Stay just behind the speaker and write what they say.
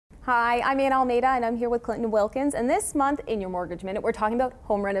Hi, I'm Ann Almeida and I'm here with Clinton Wilkins, and this month in your Mortgage Minute we're talking about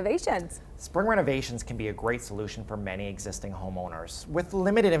home renovations. Spring renovations can be a great solution for many existing homeowners. With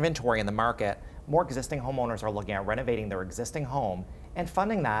limited inventory in the market, more existing homeowners are looking at renovating their existing home and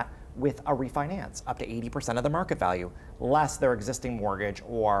funding that with a refinance up to 80% of the market value, less their existing mortgage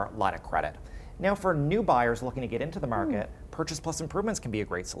or line of credit. Now, for new buyers looking to get into the market, Purchase Plus Improvements can be a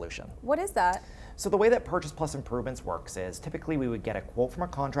great solution. What is that? So the way that Purchase Plus Improvements works is typically we would get a quote from a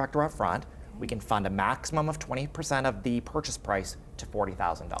contractor up front. We can fund a maximum of 20% of the purchase price to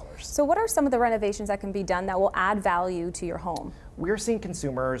 $40,000. So what are some of the renovations that can be done that will add value to your home? We're seeing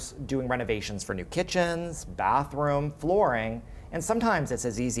consumers doing renovations for new kitchens, bathroom, flooring, and sometimes it's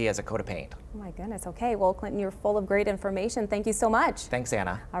as easy as a coat of paint. Oh my goodness. Okay, well, Clinton, you're full of great information. Thank you so much. Thanks,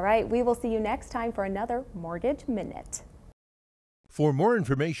 Anna. All right, we will see you next time for another Mortgage Minute. For more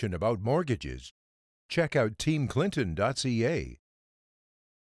information about mortgages, check out teamclinton.ca.